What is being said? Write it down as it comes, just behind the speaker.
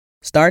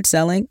Start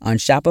selling on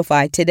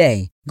Shopify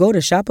today. Go to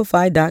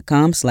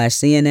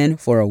shopify.com/CNN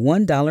for a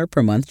 $1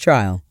 per month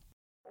trial.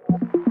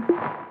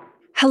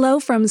 Hello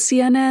from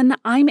CNN.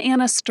 I'm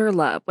Anna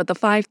Sterla with the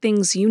 5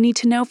 things you need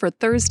to know for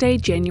Thursday,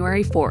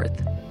 January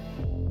 4th.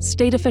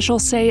 State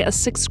officials say a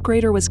 6th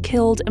grader was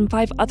killed and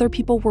 5 other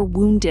people were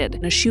wounded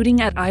in a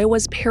shooting at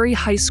Iowa's Perry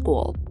High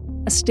School.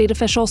 A state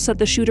official said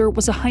the shooter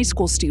was a high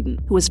school student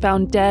who was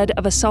found dead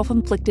of a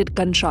self-inflicted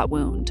gunshot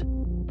wound.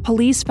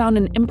 Police found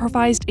an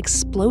improvised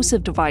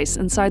explosive device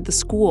inside the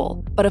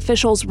school, but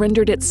officials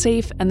rendered it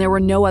safe and there were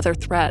no other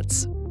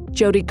threats.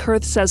 Jody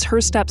Kurth says her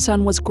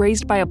stepson was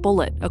grazed by a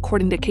bullet,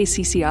 according to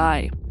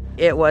KCCI.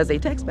 It was a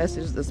text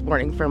message this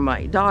morning from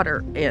my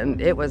daughter,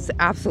 and it was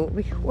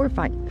absolutely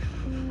horrifying.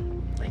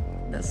 Like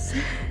this,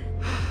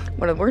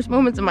 one of the worst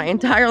moments of my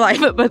entire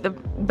life, but the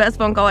best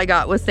phone call I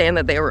got was saying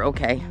that they were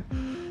okay.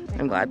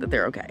 I'm glad that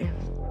they're okay.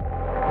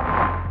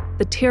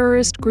 The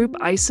terrorist group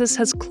ISIS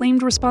has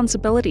claimed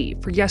responsibility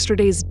for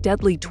yesterday's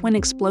deadly twin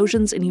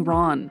explosions in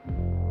Iran.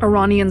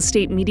 Iranian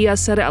state media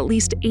said at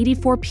least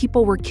 84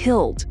 people were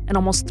killed and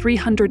almost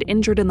 300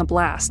 injured in the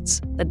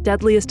blasts, the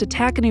deadliest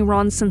attack in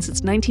Iran since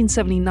its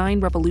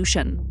 1979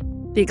 revolution.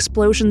 The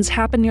explosions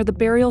happened near the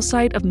burial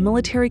site of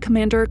military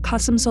commander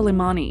Qasem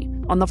Soleimani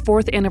on the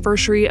 4th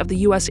anniversary of the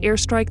U.S.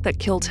 airstrike that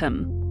killed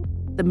him.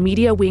 The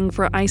media wing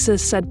for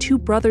ISIS said 2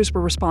 brothers were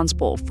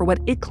responsible for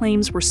what it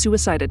claims were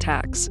suicide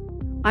attacks.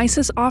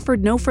 ISIS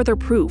offered no further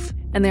proof,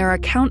 and their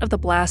account of the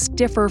blast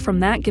differ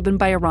from that given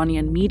by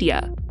Iranian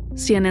media.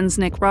 CNN's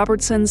Nick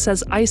Robertson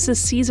says ISIS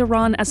sees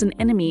Iran as an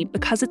enemy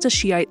because it's a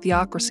Shiite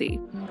theocracy.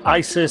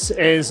 ISIS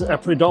is a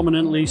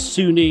predominantly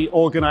Sunni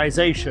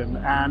organization,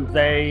 and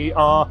they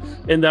are,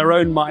 in their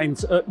own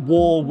minds, at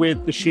war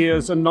with the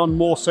Shias, and none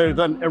more so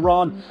than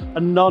Iran,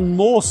 and none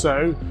more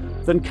so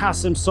than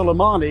Qasem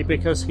Soleimani,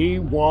 because he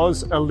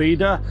was a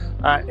leader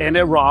in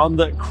Iran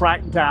that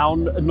cracked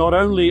down not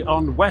only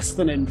on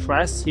Western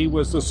interests. He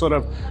was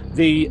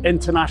the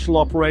international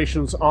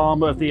operations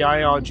arm of the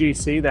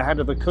IRGC, the head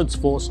of the Quds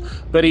Force,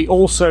 but he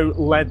also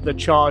led the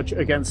charge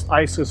against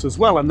ISIS as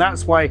well, and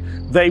that's why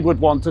they would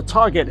want to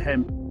target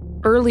him.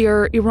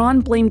 Earlier, Iran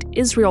blamed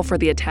Israel for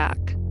the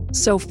attack.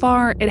 So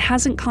far, it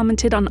hasn't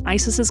commented on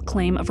ISIS's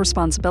claim of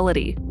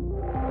responsibility.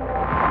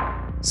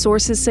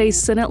 Sources say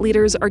Senate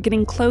leaders are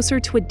getting closer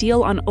to a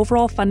deal on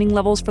overall funding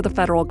levels for the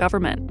federal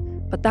government,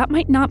 but that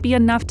might not be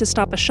enough to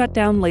stop a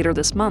shutdown later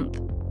this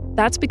month.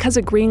 That's because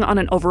agreeing on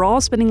an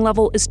overall spending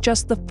level is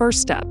just the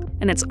first step,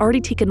 and it's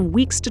already taken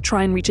weeks to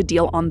try and reach a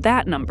deal on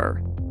that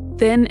number.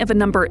 Then, if a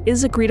number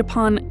is agreed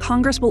upon,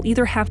 Congress will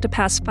either have to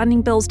pass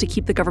funding bills to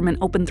keep the government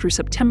open through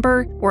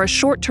September or a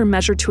short-term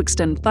measure to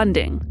extend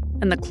funding.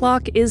 And the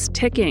clock is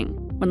ticking.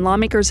 When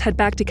lawmakers head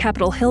back to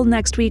Capitol Hill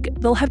next week,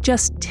 they'll have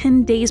just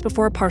 10 days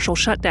before a partial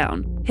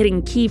shutdown,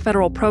 hitting key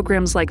federal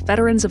programs like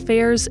Veterans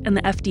Affairs and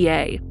the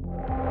FDA.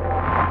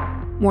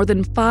 More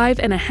than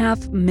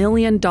 $5.5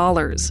 million.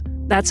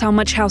 That's how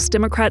much House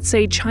Democrats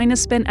say China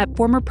spent at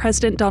former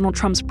President Donald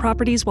Trump's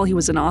properties while he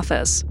was in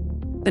office.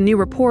 The new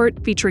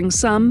report, featuring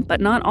some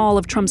but not all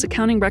of Trump's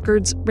accounting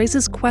records,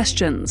 raises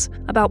questions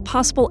about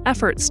possible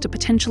efforts to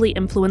potentially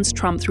influence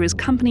Trump through his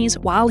companies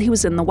while he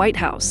was in the White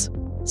House.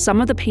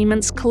 Some of the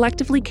payments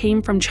collectively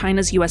came from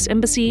China's U.S.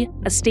 Embassy,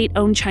 a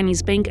state-owned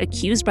Chinese bank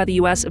accused by the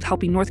U.S. of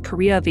helping North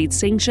Korea evade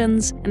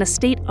sanctions, and a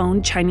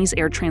state-owned Chinese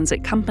air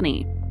transit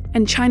company.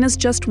 And China's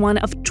just one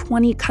of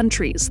 20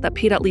 countries that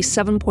paid at least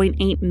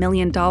 $7.8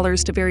 million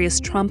to various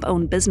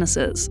Trump-owned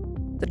businesses.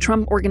 The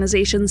Trump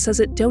Organization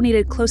says it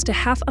donated close to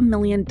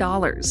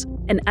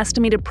 $500,000 in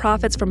estimated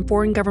profits from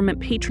foreign government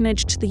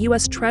patronage to the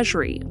U.S.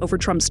 Treasury over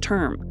Trump's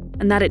term,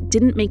 and that it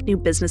didn't make new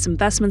business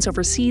investments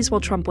overseas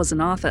while Trump was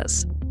in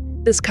office.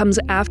 This comes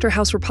after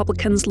House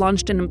Republicans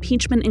launched an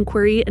impeachment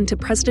inquiry into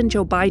President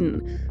Joe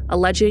Biden,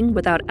 alleging,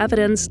 without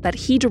evidence, that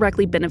he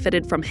directly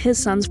benefited from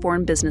his son's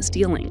foreign business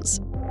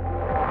dealings.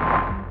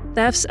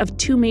 Thefts of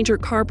 2 major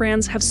car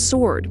brands have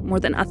soared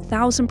more than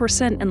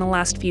 1,000% in the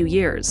last few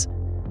years.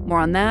 More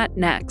on that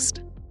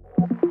next.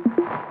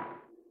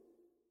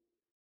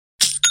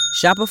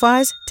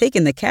 Shopify's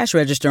taken the cash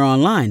register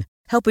online,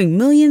 helping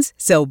millions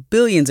sell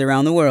billions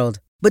around the world.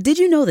 But did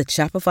you know that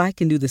Shopify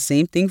can do the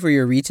same thing for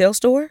your retail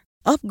store?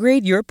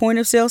 Upgrade your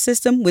point-of-sale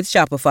system with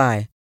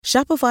Shopify.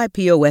 Shopify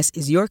POS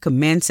is your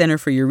command center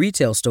for your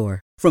retail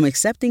store. From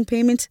accepting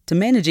payments to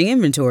managing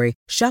inventory,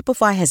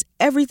 Shopify has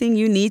everything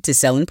you need to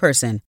sell in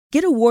person.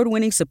 Get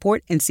award-winning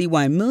support and see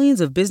why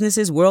millions of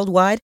businesses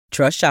worldwide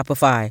trust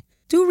Shopify.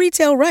 Do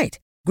retail right.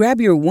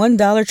 Grab your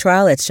 $1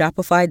 trial at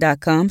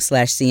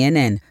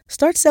shopify.com/CNN.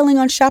 Start selling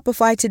on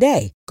Shopify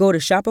today. Go to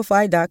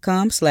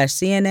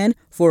shopify.com/CNN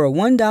for a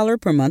 $1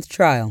 per month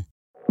trial.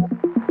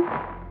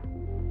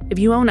 If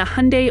you own a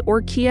Hyundai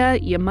or Kia,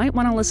 you might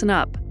want to listen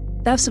up.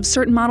 Thefts of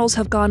certain models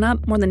have gone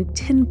up more than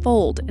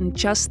tenfold in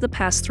just the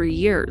past 3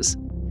 years.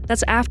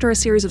 That's after a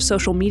series of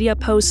social media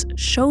posts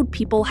showed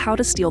people how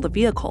to steal the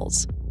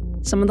vehicles.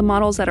 Some of the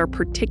models that are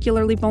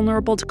particularly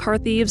vulnerable to car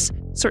thieves,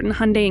 certain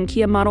Hyundai and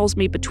Kia models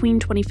made between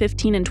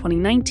 2015 and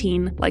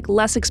 2019, like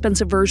less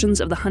expensive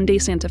versions of the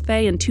Hyundai Santa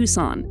Fe and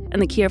Tucson,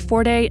 and the Kia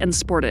Forte and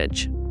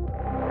Sportage.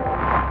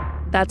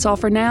 That's all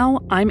for now.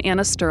 I'm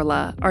Anna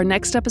Sterla. Our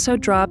next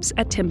episode drops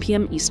at 10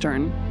 p.m.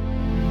 Eastern.